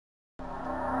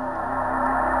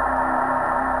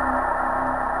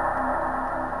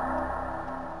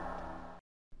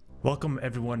Welcome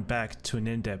everyone back to an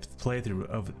in-depth playthrough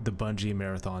of the Bungie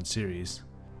Marathon series.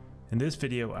 In this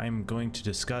video I am going to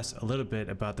discuss a little bit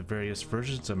about the various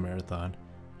versions of Marathon,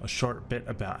 a short bit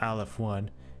about Aleph One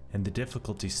and the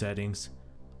difficulty settings,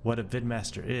 what a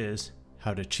Vidmaster is,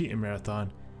 how to cheat in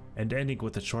Marathon, and ending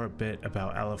with a short bit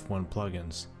about Aleph One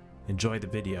Plugins. Enjoy the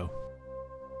video.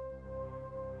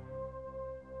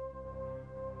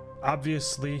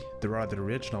 Obviously, there are the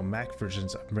original Mac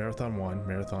versions of Marathon 1,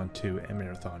 Marathon 2, and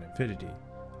Marathon Infinity.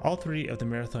 All three of the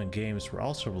Marathon games were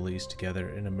also released together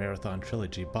in a Marathon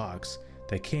Trilogy box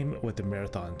that came with the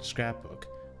Marathon scrapbook,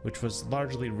 which was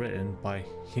largely written by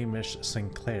Hamish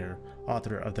Sinclair,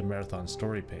 author of the Marathon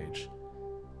story page.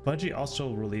 Bungie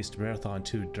also released Marathon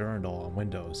 2 Durandal on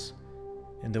Windows.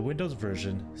 In the Windows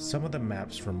version, some of the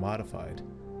maps were modified.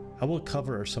 I will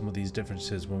cover some of these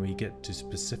differences when we get to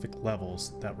specific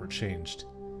levels that were changed.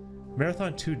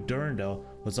 Marathon 2 Durandal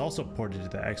was also ported to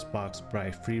the Xbox by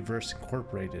Freeverse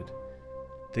Incorporated.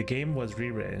 The game was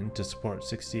rewritten to support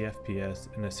 60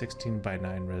 FPS and a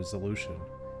 16:9 resolution.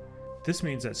 This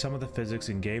means that some of the physics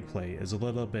and gameplay is a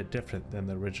little bit different than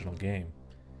the original game.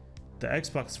 The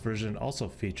Xbox version also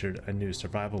featured a new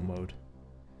survival mode.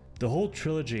 The whole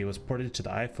trilogy was ported to the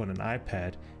iPhone and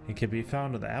iPad and can be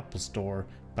found in the Apple Store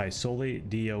by Soli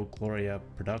Deo Gloria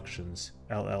Productions,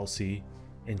 LLC,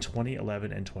 in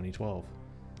 2011 and 2012.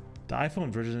 The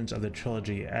iPhone versions of the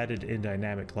trilogy added in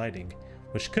dynamic lighting,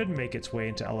 which could make its way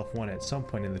into Aleph One at some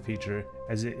point in the future,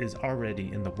 as it is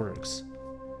already in the works.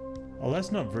 A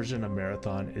less known version of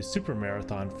Marathon is Super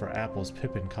Marathon for Apple's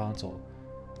Pippin console.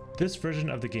 This version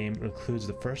of the game includes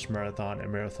the first Marathon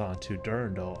and Marathon 2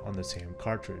 Durandal on the same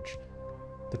cartridge.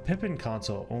 The Pippin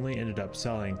console only ended up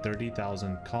selling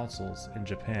 30,000 consoles in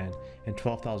Japan and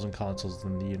 12,000 consoles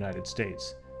in the United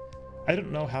States. I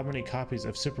don't know how many copies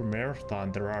of Super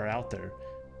Marathon there are out there,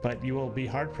 but you will be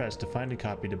hard-pressed to find a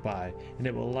copy to buy, and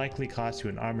it will likely cost you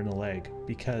an arm and a leg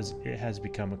because it has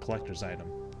become a collector's item.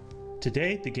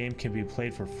 Today, the game can be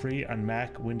played for free on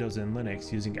Mac, Windows, and Linux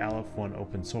using Aleph One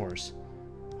open source.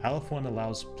 Aleph One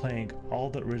allows playing all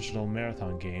the original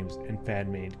Marathon games and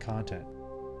fan-made content.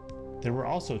 There were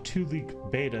also 2 leaked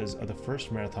betas of the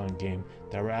first Marathon game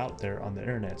that were out there on the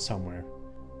internet somewhere.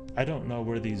 I don't know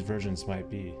where these versions might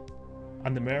be.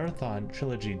 On the Marathon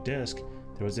Trilogy disc,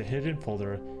 there was a hidden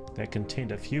folder that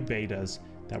contained a few betas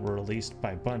that were released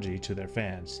by Bungie to their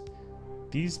fans.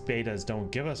 These betas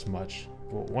don't give us much,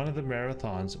 but one of the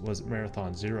marathons was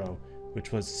Marathon Zero,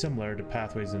 which was similar to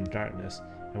Pathways in Darkness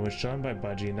and was shown by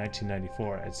Bungie in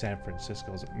 1994 at San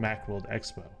Francisco's Macworld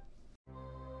Expo.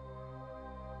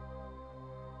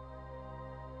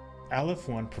 Aleph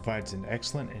One provides an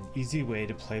excellent and easy way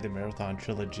to play the Marathon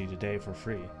Trilogy today for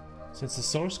free. Since the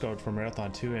source code for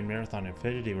Marathon 2 and Marathon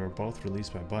Infinity were both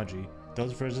released by Bungie,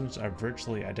 those versions are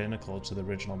virtually identical to the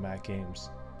original Mac games.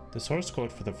 The source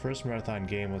code for the first Marathon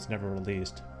game was never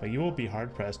released, but you will be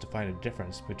hard-pressed to find a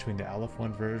difference between the Aleph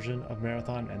One version of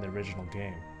Marathon and the original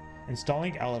game.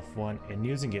 Installing Aleph One and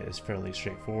using it is fairly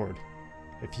straightforward.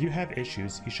 If you have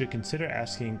issues, you should consider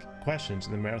asking questions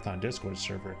in the Marathon Discord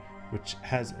server, which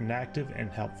has an active and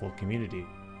helpful community.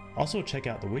 Also check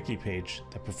out the wiki page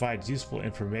that provides useful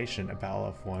information about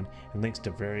Aleph One and links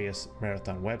to various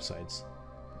Marathon websites.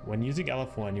 When using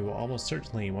Aleph One, you will almost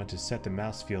certainly want to set the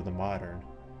mouse feel to modern.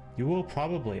 You will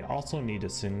probably also need to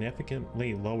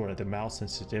significantly lower the mouse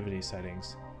sensitivity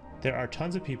settings. There are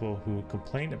tons of people who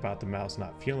complain about the mouse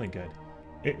not feeling good.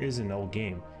 It is an old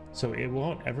game, so it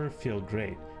won't ever feel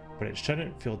great, but it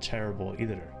shouldn't feel terrible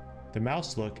either. The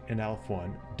mouse look in Aleph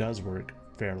One does work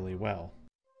fairly well.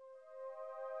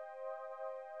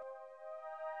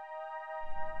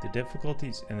 The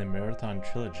difficulties in the Marathon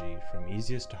Trilogy from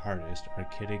easiest to hardest are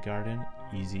Kindergarten,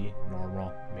 Easy,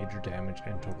 Normal, Major Damage,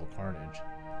 and Total Carnage.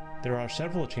 There are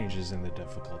several changes in the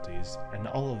difficulties, and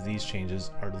all of these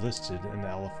changes are listed in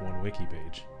the Aleph One wiki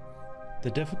page.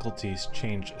 The difficulties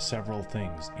change several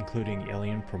things, including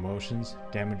alien promotions,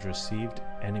 damage received,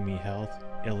 enemy health,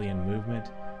 alien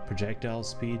movement, projectile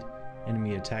speed,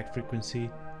 enemy attack frequency,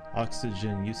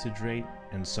 oxygen usage rate,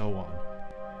 and so on.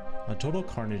 On Total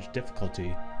Carnage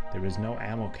difficulty, there is no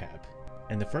ammo cap.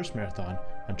 In the first Marathon,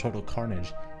 on Total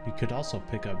Carnage, you could also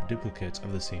pick up duplicates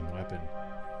of the same weapon.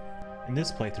 In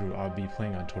this playthrough, I'll be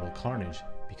playing on Total Carnage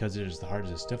because it is the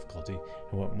hardest difficulty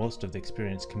and what most of the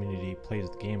experienced community plays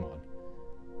the game on.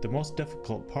 The most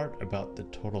difficult part about the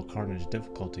Total Carnage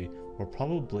difficulty will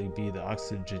probably be the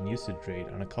oxygen usage rate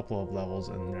on a couple of levels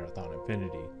in Marathon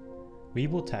Infinity. We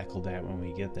will tackle that when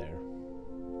we get there.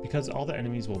 Because all the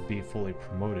enemies will be fully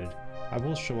promoted, I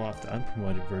will show off the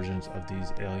unpromoted versions of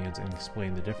these aliens and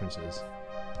explain the differences.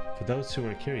 For those who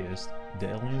are curious, the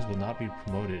aliens will not be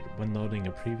promoted when loading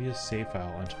a previous save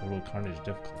file on Total Carnage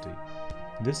difficulty.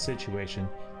 In this situation,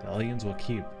 the aliens will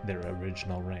keep their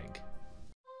original rank.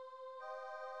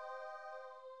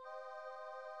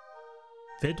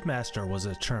 Vidmaster was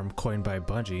a term coined by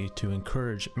Bungie to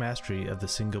encourage mastery of the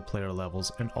single-player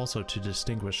levels and also to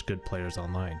distinguish good players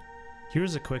online.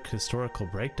 Here's a quick historical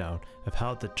breakdown of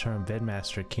how the term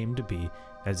Vidmaster came to be,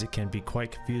 as it can be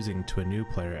quite confusing to a new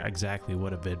player exactly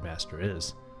what a Vidmaster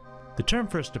is. The term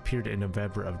first appeared in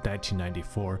November of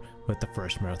 1994 with the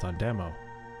first Marathon demo.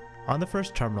 On the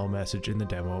first terminal message in the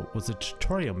demo was a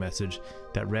tutorial message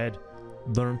that read,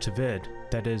 "Learn to vid,"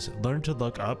 that is, learn to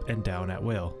look up and down at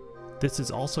will. This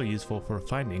is also useful for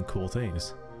finding cool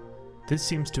things. This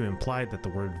seems to imply that the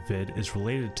word vid is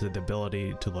related to the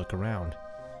ability to look around.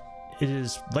 It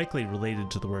is likely related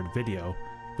to the word video,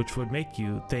 which would make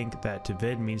you think that to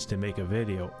vid means to make a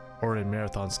video, or in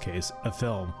Marathon's case, a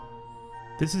film.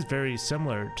 This is very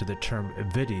similar to the term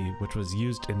vidi, which was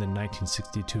used in the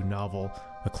 1962 novel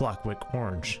A Clockwork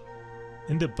Orange.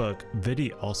 In the book,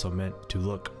 vidi also meant to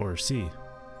look or see.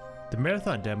 The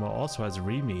Marathon demo also has a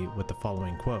readme with the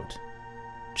following quote: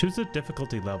 "Choose a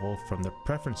difficulty level from the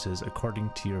preferences according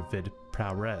to your vid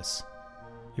prowess.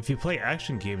 If you play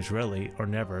action games rarely or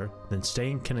never, then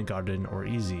stay in kindergarten or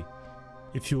easy.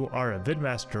 If you are a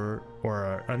Vidmaster or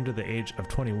are under the age of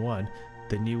 21,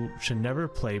 then you should never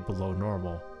play below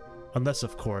normal. Unless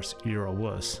of course you're a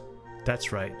wuss.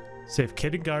 That's right, save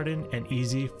kindergarten and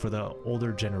easy for the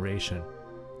older generation.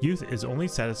 Youth is only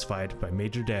satisfied by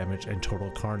major damage and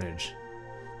total carnage."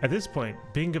 At this point,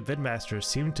 being a Vidmaster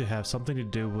seemed to have something to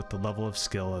do with the level of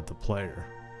skill of the player.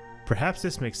 Perhaps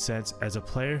this makes sense, as a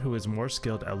player who is more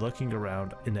skilled at looking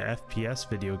around in an FPS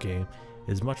video game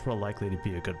is much more likely to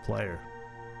be a good player.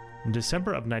 In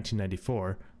December of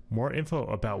 1994, more info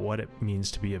about what it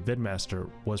means to be a Vidmaster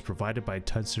was provided by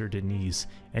Tuncer Denise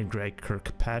and Greg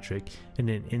Kirkpatrick in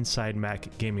an Inside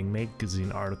Mac Gaming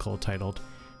magazine article titled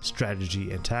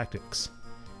Strategy and Tactics.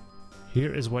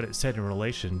 Here is what it said in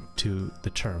relation to the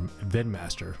term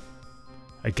Vidmaster.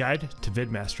 A guide to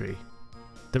Vidmastery.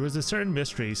 There is a certain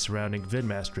mystery surrounding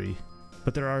Vidmastery,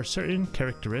 but there are certain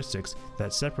characteristics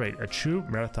that separate a true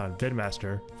Marathon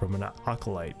Vidmaster from an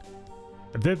acolyte.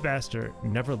 A Vidmaster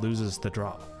never loses the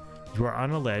draw. You are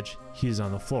on a ledge, he is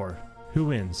on the floor. Who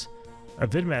wins? A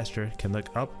Vidmaster can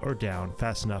look up or down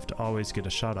fast enough to always get a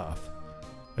shot off.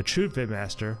 A true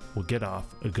Vidmaster will get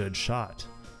off a good shot.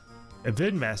 A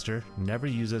Vidmaster never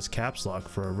uses caps lock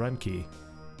for a run key.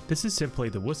 This is simply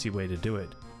the wussy way to do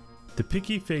it. The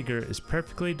picky figure is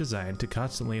perfectly designed to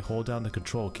constantly hold down the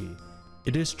control key.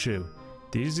 It is true,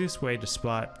 the easiest way to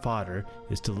spot fodder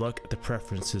is to look at the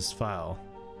preferences file.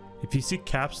 If you see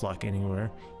caps lock anywhere,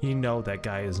 you know that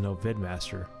guy is no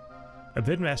Vidmaster. A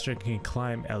Vidmaster can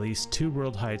climb at least 2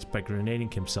 world heights by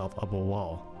grenading himself up a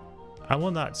wall. I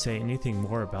will not say anything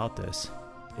more about this.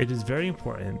 It is very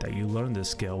important that you learn this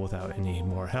skill without any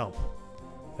more help.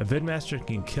 A Vidmaster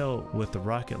can kill with the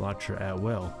rocket launcher at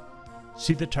will.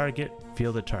 See the target,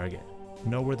 feel the target,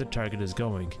 know where the target is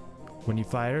going. When you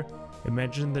fire,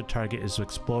 imagine the target is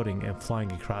exploding and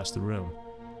flying across the room.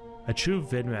 A true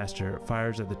Vidmaster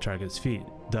fires at the target's feet,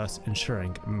 thus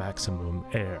ensuring maximum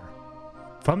air.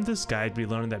 From this guide, we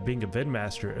learned that being a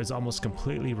Vidmaster is almost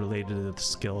completely related to the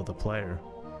skill of the player.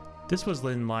 This was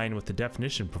in line with the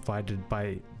definition provided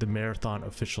by the Marathon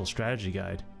official strategy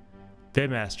guide.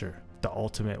 Vidmaster, the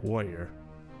ultimate warrior.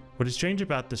 What is strange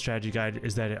about the strategy guide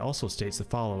is that it also states the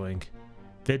following.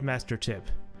 Vidmaster tip.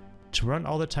 To run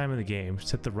all the time in the game,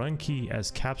 set the run key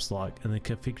as caps lock in the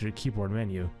configure keyboard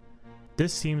menu.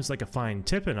 This seems like a fine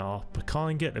tip and all, but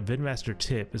calling it a Vidmaster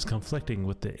tip is conflicting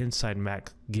with the Inside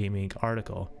Mac Gaming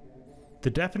article. The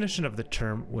definition of the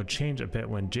term would change a bit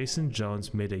when Jason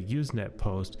Jones made a Usenet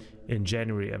post in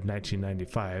January of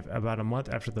 1995, about a month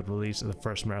after the release of the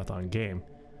first Marathon game.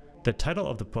 The title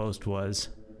of the post was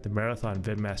The Marathon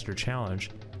Vidmaster Challenge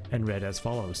and read as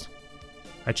follows.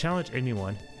 I challenge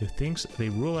anyone who thinks they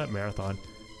rule at Marathon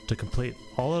to complete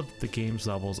all of the game's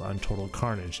levels on Total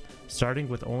Carnage, starting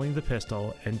with only the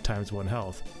pistol and ×1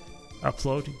 health.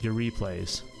 Upload your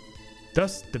replays.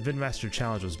 Thus, the Vidmaster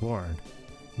Challenge was born.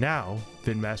 Now,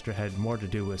 Vidmaster had more to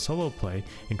do with solo play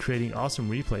and creating awesome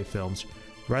replay films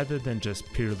rather than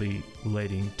just purely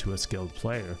relating to a skilled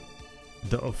player.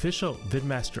 The official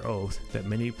Vidmaster oath that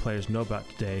many players know about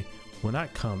today will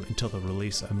not come until the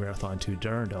release of Marathon 2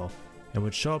 Durandal, and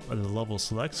would show up on the level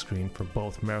select screen for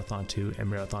both Marathon 2 and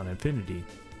Marathon Infinity.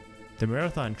 The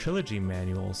Marathon Trilogy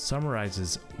manual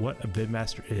summarizes what a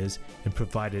Vidmaster is and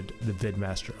provided the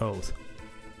Vidmaster Oath.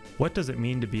 What does it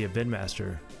mean to be a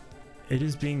Vidmaster? It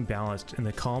is being balanced in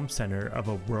the calm center of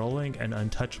a whirling and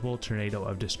untouchable tornado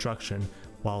of destruction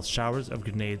while showers of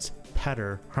grenades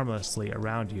patter harmlessly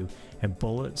around you and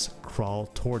bullets crawl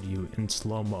toward you in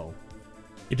slow-mo.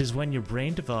 It is when your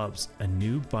brain develops a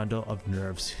new bundle of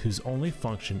nerves whose only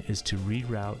function is to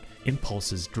reroute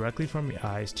impulses directly from your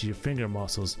eyes to your finger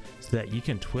muscles so that you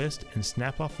can twist and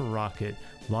snap off a rocket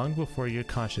long before you're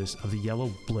conscious of the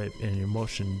yellow blip in your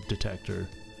motion detector.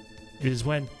 It is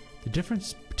when the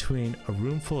difference between a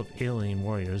room full of alien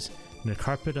warriors and a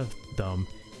carpet of them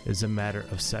is a matter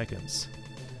of seconds.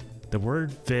 The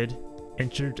word vid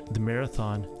entered the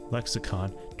Marathon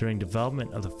lexicon during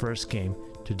development of the first game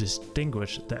to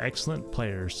distinguish the excellent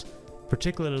players,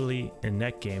 particularly in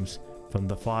net games, from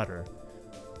the fodder.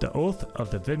 The oath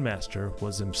of the Vidmaster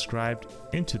was inscribed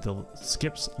into the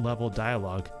skips level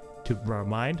dialogue to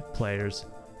remind players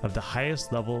of the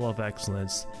highest level of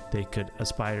excellence they could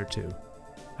aspire to.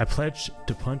 I pledged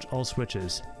to punch all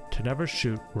switches, to never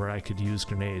shoot where I could use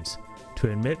grenades,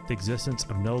 to admit the existence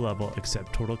of no level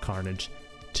except total carnage,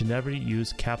 to never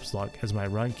use caps lock as my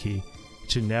run key,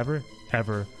 to never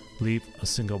ever leave a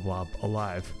single blob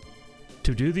alive.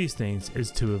 To do these things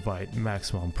is to invite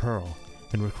maximum peril,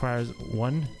 and requires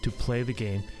one to play the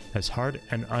game as hard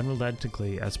and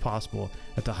unrelentingly as possible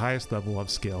at the highest level of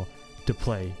skill to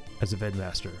play as a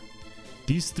Vidmaster.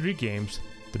 These three games,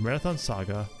 the Marathon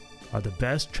Saga, are the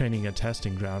best training and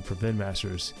testing ground for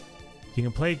Vidmasters. You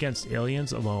can play against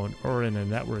aliens alone or in a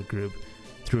network group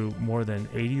through more than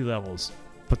 80 levels,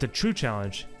 but the true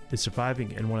challenge is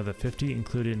surviving in one of the 50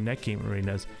 included net game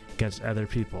arenas against other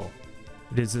people.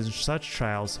 It is in such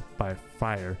trials by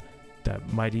fire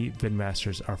that mighty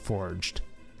Vidmasters are forged.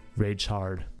 Rage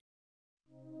hard.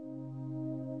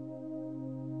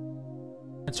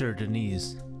 Answer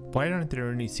Denise. Why aren't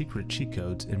there any secret cheat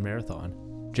codes in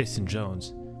Marathon? Jason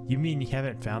Jones. You mean you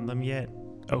haven't found them yet?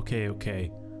 Okay.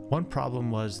 One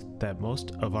problem was that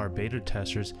most of our beta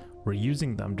testers were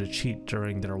using them to cheat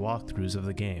during their walkthroughs of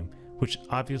the game, which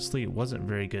obviously wasn't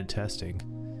very good testing.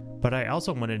 But I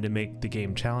also wanted to make the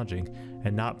game challenging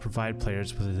and not provide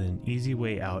players with an easy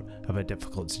way out of a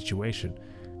difficult situation.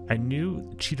 I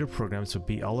knew cheater programs would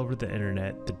be all over the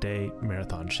internet the day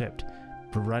Marathon shipped,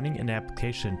 but running an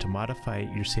application to modify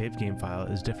your save game file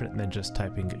is different than just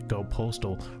typing go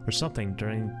postal or something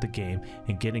during the game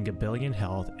and getting a billion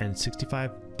health and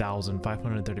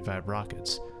 65,535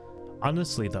 rockets.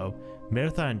 Honestly though,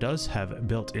 Marathon does have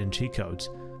built-in cheat codes,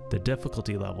 the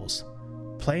difficulty levels.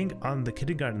 Playing on the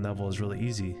kindergarten level is really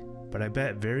easy, but I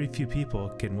bet very few people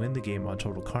can win the game on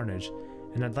Total Carnage,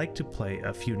 and I'd like to play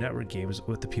a few network games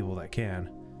with the people that can.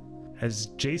 As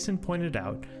Jason pointed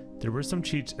out, there were some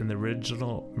cheats in the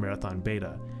original Marathon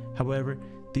beta, however,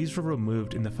 these were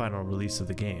removed in the final release of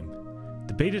the game.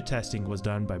 The beta testing was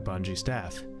done by Bungie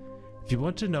staff. If you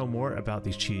want to know more about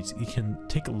these cheats, you can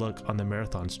take a look on the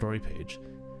Marathon story page.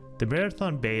 The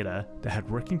Marathon beta that had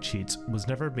working cheats was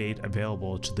never made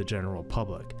available to the general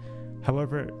public.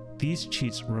 However, these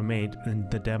cheats remained in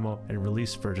the demo and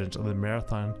release versions of the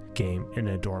Marathon game in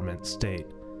a dormant state.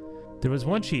 There was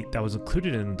one cheat that was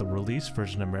included in the release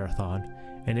version of Marathon,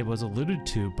 and it was alluded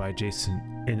to by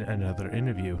Jason in another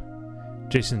interview.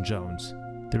 Jason Jones.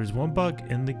 There is one bug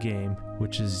in the game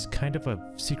which is kind of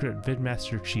a secret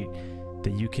Vidmaster cheat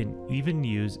that you can even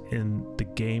use in the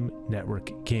game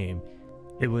network game.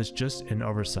 It was just an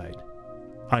oversight.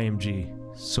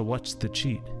 IMG, so what's the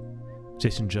cheat?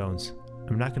 Jason Jones,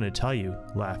 I'm not going to tell you,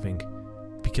 laughing,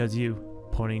 because you,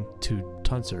 pointing to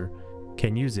Tunser,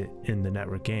 can use it in the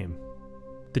network game.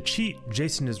 The cheat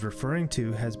Jason is referring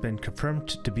to has been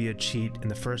confirmed to be a cheat in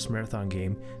the first Marathon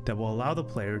game that will allow the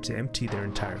player to empty their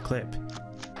entire clip.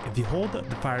 If you hold the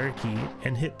fire key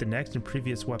and hit the next and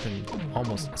previous weapon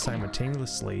almost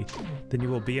simultaneously, then you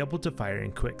will be able to fire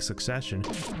in quick succession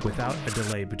without a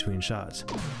delay between shots.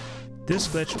 This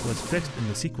glitch was fixed in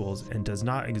the sequels and does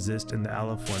not exist in the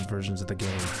Aleph One versions of the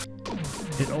game.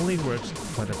 It only works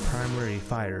for the primary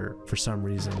fire for some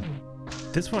reason.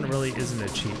 This one really isn't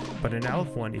a cheat, but in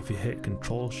Aleph One, if you hit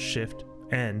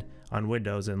Ctrl-Shift-N on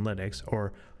Windows and Linux,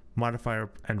 or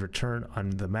modifier and return on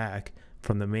the Mac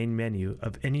from the main menu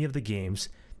of any of the games,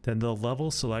 then the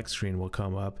level select screen will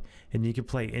come up and you can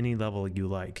play any level you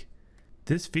like.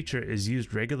 This feature is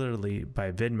used regularly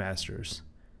by Vidmasters.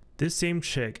 This same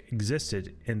trick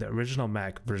existed in the original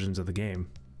Mac versions of the game.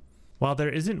 While there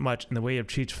isn't much in the way of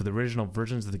cheats for the original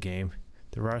versions of the game,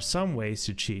 there are some ways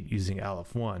to cheat using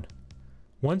Aleph One.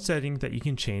 One setting that you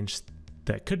can change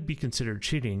that could be considered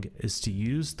cheating is to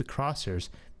use the crosshairs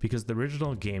because the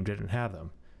original game didn't have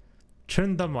them.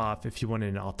 Turn them off if you want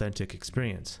an authentic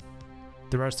experience.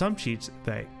 There are some cheats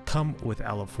that come with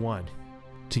Aleph One.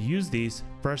 To use these,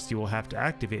 first you will have to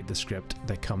activate the script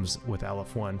that comes with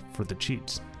Aleph One for the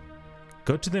cheats.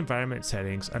 Go to the environment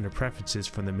settings under preferences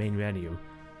from the main menu.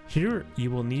 Here you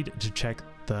will need to check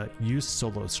the use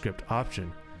solo script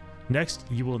option. Next,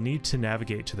 you will need to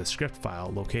navigate to the script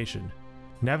file location.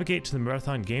 Navigate to the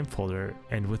Marathon game folder,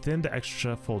 and within the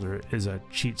extra folder is a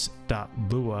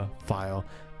cheats.lua file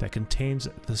that contains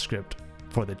the script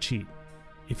for the cheat.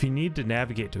 If you need to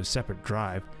navigate to a separate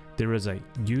drive, there is a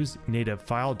Use Native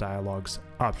File Dialogues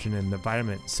option in the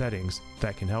environment settings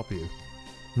that can help you.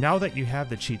 Now that you have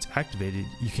the cheats activated,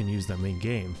 you can use them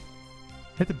in-game.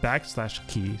 Hit the #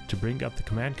 key to bring up the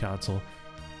command console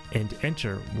and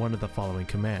enter one of the following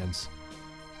commands.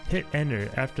 Hit enter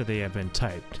after they have been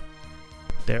typed.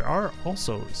 There are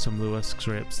also some Lua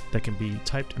scripts that can be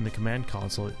typed in the command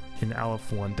console in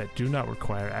Aleph One that do not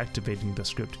require activating the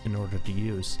script in order to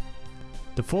use.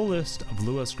 The full list of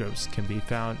Lua scripts can be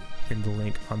found in the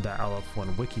link on the Aleph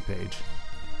One wiki page.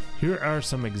 Here are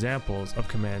some examples of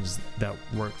commands that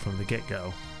work from the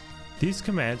get-go. These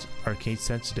commands are case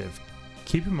sensitive.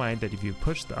 Keep in mind that if you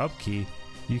push the up key,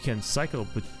 you can cycle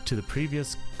to the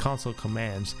previous console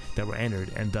commands that were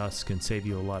entered and thus can save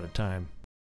you a lot of time.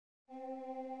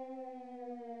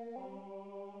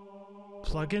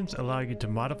 Plugins allow you to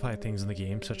modify things in the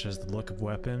game such as the look of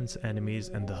weapons, enemies,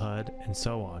 and the HUD, and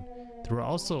so on. There are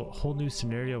also whole new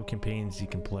scenario campaigns you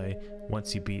can play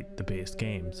once you beat the base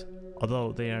games,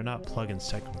 although they are not plugins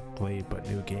technically but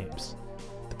new games.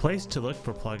 The place to look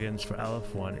for plugins for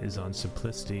Aleph One is on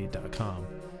simplicity.com.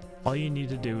 All you need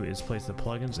to do is place the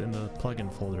plugins in the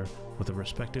plugin folder with the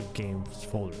respective games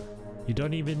folder. You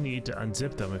don't even need to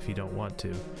unzip them if you don't want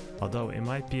to, although it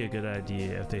might be a good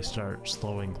idea if they start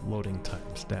slowing loading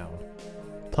times down.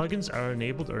 Plugins are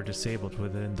enabled or disabled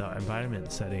within the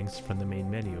environment settings from the main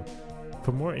menu.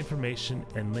 For more information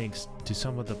and links to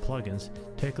some of the plugins,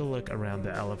 take a look around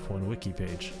the Aleph One wiki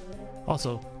page.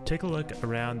 Also, take a look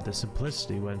around the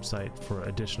Simplicity website for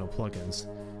additional plugins.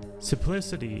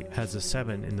 Simplicity has a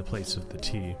 7 in the place of the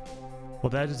T.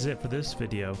 Well, that is it for this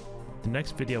video. The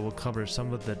next video will cover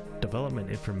some of the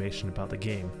development information about the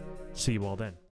game. See you all then.